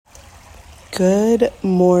Good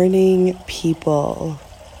morning, people.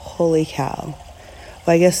 Holy cow.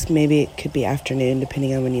 Well, I guess maybe it could be afternoon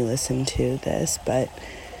depending on when you listen to this, but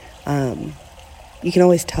you can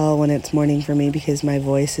always tell when it's morning for me because my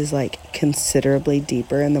voice is like considerably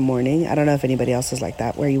deeper in the morning. I don't know if anybody else is like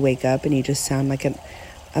that, where you wake up and you just sound like a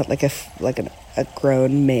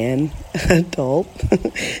grown man, adult,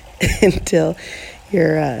 until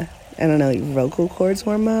your I don't know, your vocal cords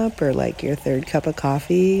warm up or like your third cup of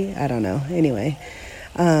coffee. I don't know. Anyway,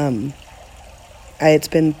 it's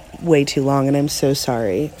been way too long, and I'm so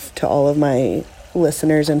sorry to all of my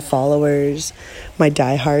listeners and followers, my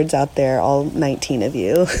diehards out there, all 19 of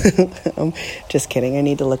you. Just kidding. I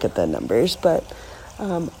need to look at the numbers, but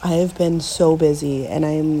I have been so busy,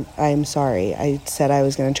 and I'm sorry. I said I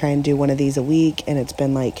was going to try and do one of these a week, and it's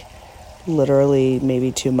been like literally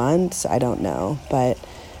maybe 2 months. I don't know, but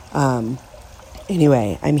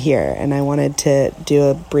anyway, I'm here, and I wanted to do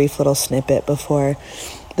a brief little snippet before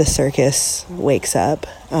the circus wakes up.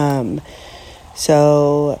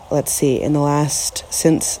 So let's see,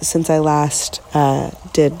 since I last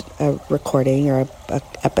did a recording or a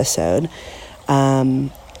episode,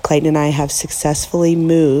 Clayton and I have successfully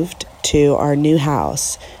moved to our new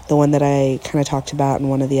house, the one that I kind of talked about in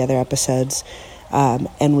one of the other episodes,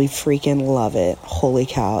 and we freaking love it. Holy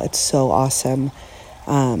cow, it's so awesome.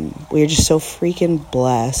 We are just so freaking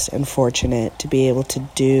blessed and fortunate to be able to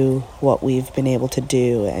do what we've been able to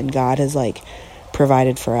do, and God has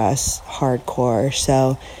provided for us hardcore.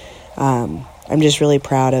 So I'm just really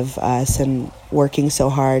proud of us and working so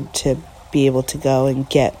hard to be able to go and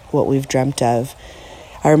get what we've dreamt of.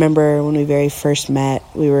 I remember when we very first met,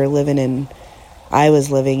 I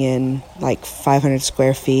was living in 500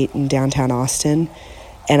 square feet in downtown Austin,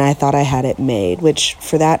 and I thought I had it made, which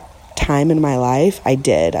for that time in my life, I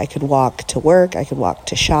did. I could walk to work, I could walk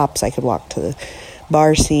to shops, I could walk to the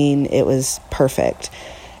bar scene. It was perfect.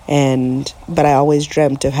 But I always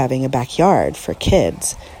dreamt of having a backyard for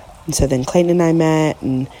kids. And so then Clayton and I met,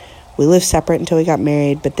 and we lived separate until we got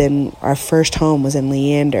married, but then our first home was in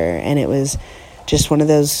Leander, and it was just one of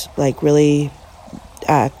those really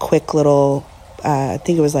quick little, I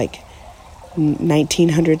think it was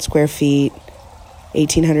 1,900 square feet,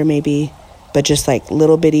 1,800 maybe, but just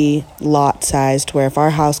little bitty lot sized, where if our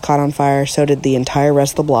house caught on fire, so did the entire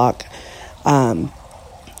rest of the block. And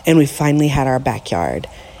we finally had our backyard,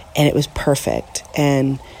 and it was perfect.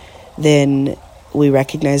 And then we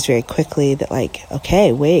recognized very quickly that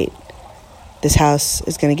okay, wait, this house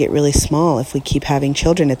is going to get really small if we keep having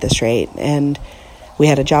children at this rate. And we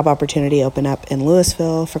had a job opportunity open up in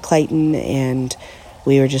Louisville for Clayton, and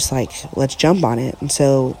we were just let's jump on it. And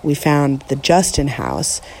so we found the Justin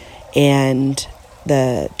house. And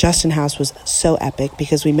the Justin house was so epic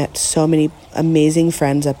because we met so many amazing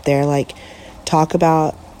friends up there. Talk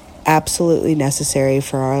about absolutely necessary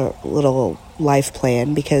for our little life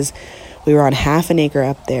plan, because we were on half an acre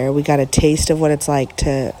up there. We got a taste of what it's like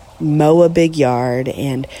to mow a big yard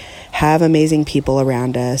and have amazing people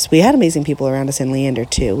around us. We had amazing people around us in Leander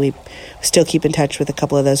too. We still keep in touch with a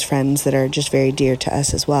couple of those friends that are just very dear to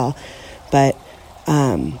us as well. But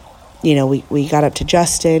we got up to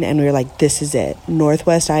Justin, and we were like, this is it.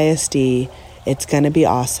 Northwest ISD. It's going to be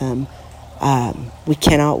awesome. We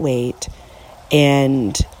cannot wait.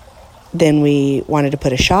 And then we wanted to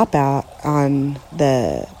put a shop out on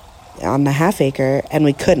the half acre, and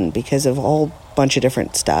we couldn't because of a whole bunch of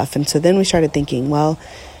different stuff. And so then we started thinking, well,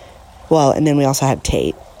 and then we also had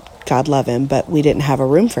Tate. God love him, but we didn't have a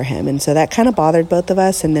room for him. And so that kind of bothered both of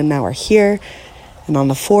us. And then now we're here and on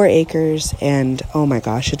the 4 acres, and oh my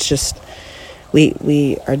gosh, it's just,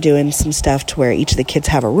 we are doing some stuff to where each of the kids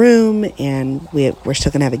have a room, and we're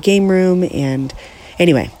still gonna have a game room. And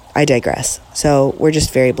anyway, I digress. So we're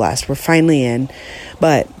just very blessed. We're finally in,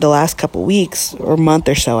 but the last couple weeks, or month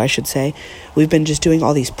or so I should say, we've been just doing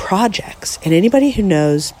all these projects. And anybody who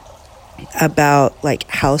knows about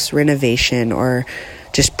house renovation or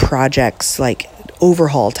just projects,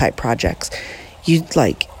 overhaul type projects,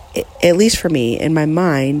 at least for me, in my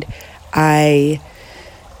mind, I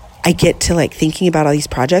get to thinking about all these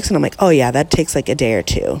projects, and I'm like, oh yeah, that takes a day or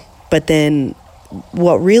two. But then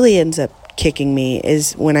what really ends up kicking me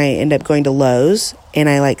is when I end up going to Lowe's and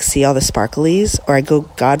I see all the sparklies, or I go,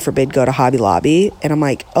 God forbid, go to Hobby Lobby, and I'm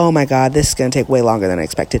like, oh my God, this is going to take way longer than I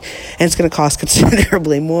expected, and it's going to cost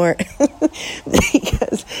considerably more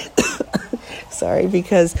because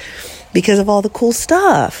of all the cool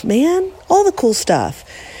stuff, man, all the cool stuff.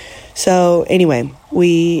 So anyway,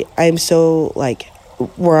 I'm so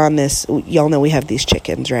we're on this, y'all know we have these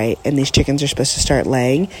chickens, right? And these chickens are supposed to start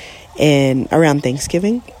laying around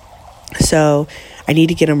Thanksgiving. So I need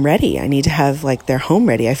to get them ready. I need to have like their home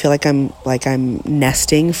ready. I feel like I'm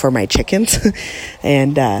nesting for my chickens.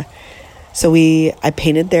 And so I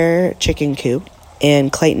painted their chicken coop,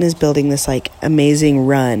 and Clayton is building this like amazing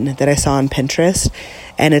run that I saw on Pinterest.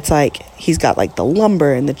 And it's like, he's got like the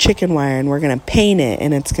lumber and the chicken wire, and we're going to paint it.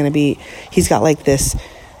 And it's going to be, he's got like this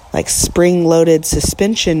like spring loaded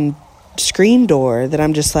suspension screen door that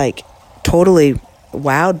I'm just like totally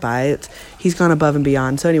wowed by it. He's gone above and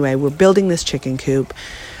beyond. So anyway, we're building this chicken coop.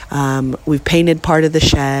 We've painted part of the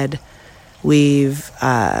shed. We've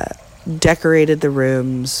decorated the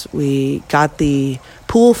rooms. We got the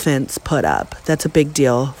pool fence put up. That's a big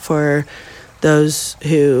deal. For those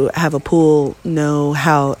who have a pool, know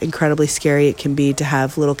how incredibly scary it can be to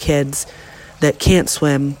have little kids that can't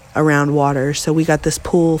swim around water. So we got this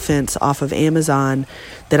pool fence off of Amazon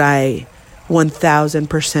that I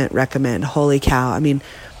 1000% recommend. Holy cow. I mean,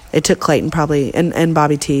 it took Clayton probably, and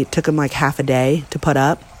Bobby T, took him like half a day to put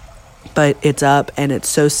up, but it's up and it's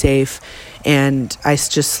so safe, and I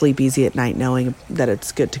just sleep easy at night knowing that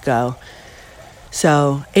it's good to go.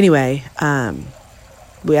 So anyway,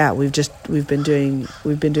 we've been doing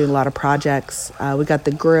a lot of projects. We got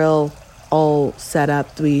the grill all set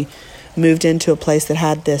up. We moved into a place that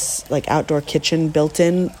had this like outdoor kitchen built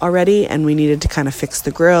in already, and we needed to kind of fix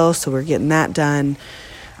the grill, so we're getting that done.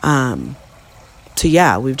 So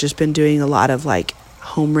yeah, we've just been doing a lot of like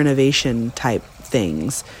home renovation type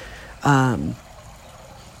things. But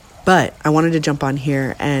I wanted to jump on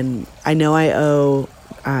here, and I know I owe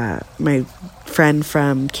my friend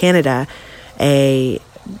from Canada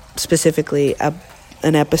specifically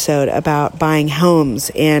an episode about buying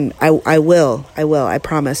homes, and I will, I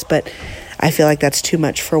promise, but I feel like that's too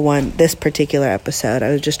much for this particular episode. I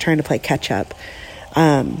was just trying to play catch up.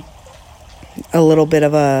 A little bit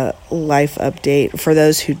of a life update for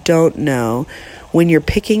those who don't know. When you're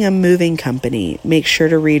picking a moving company, make sure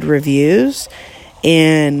to read reviews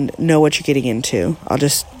and know what you're getting into. I'll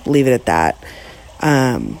just leave it at that.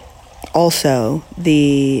 Also,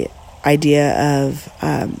 the idea of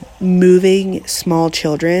moving small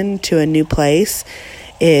children to a new place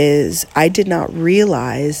is, I did not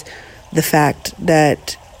realize the fact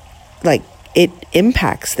that like it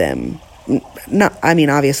impacts them.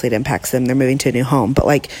 Obviously it impacts them. They're moving to a new home, but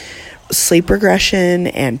like sleep regression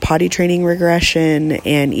and potty training regression,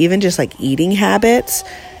 and even just like eating habits.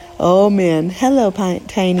 Oh man, hello,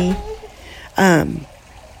 Tiny.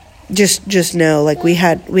 Just know, like we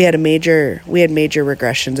had major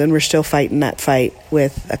regressions, and we're still fighting that fight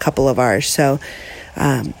with a couple of ours. So,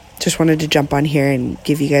 just wanted to jump on here and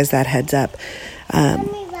give you guys that heads up.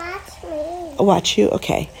 Watch you?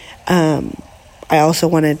 Okay. I also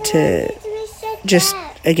wanted to just,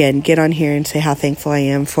 again, get on here and say how thankful I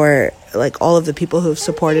am for like all of the people who have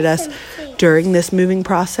supported us during this moving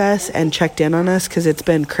process and checked in on us, because it's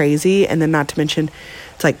been crazy. And then not to mention,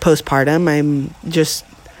 it's like postpartum.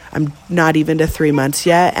 I'm not even to 3 months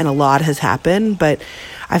yet, and a lot has happened, but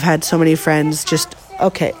I've had so many friends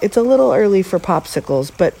okay, it's a little early for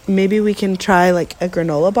popsicles, but maybe we can try like a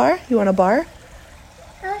granola bar. You want a bar?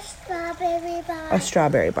 A strawberry bar. A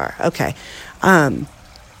strawberry bar. Okay.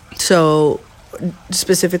 So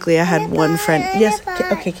specifically, I had one friend. Yes.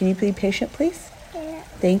 Okay. Can you be patient, please? Yeah.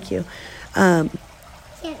 Thank you.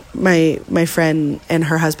 My friend and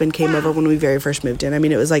her husband came over when we very first moved in. I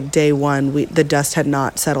mean, it was like day one. The dust had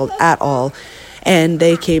not settled at all. And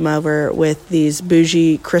they came over with these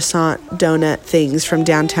bougie croissant donut things from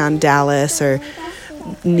downtown Dallas, or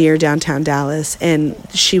near downtown Dallas. And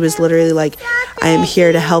she was literally like, I am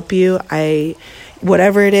here to help you.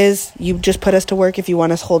 Whatever it is, you just put us to work. If you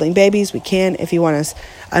want us holding babies, we can. If you want us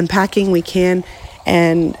unpacking, we can.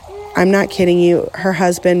 And I'm not kidding you. Her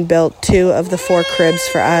husband built 2 of the 4 cribs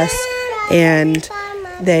for us, and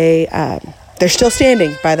they're still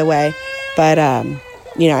standing, by the way. But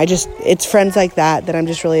it's friends like that I'm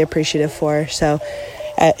just really appreciative for. So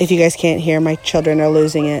if you guys can't hear, my children are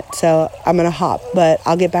losing it. So I'm gonna hop, but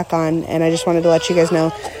I'll get back on. And I just wanted to let you guys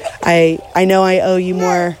know, I know I owe you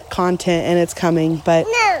more content, and it's coming. But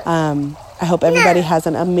I hope everybody has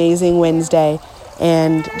an amazing Wednesday.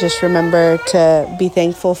 And just remember to be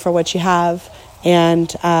thankful for what you have,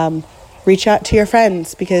 and reach out to your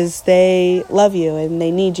friends, because they love you and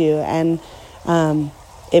they need you. And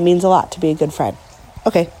it means a lot to be a good friend.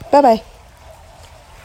 Okay, bye-bye.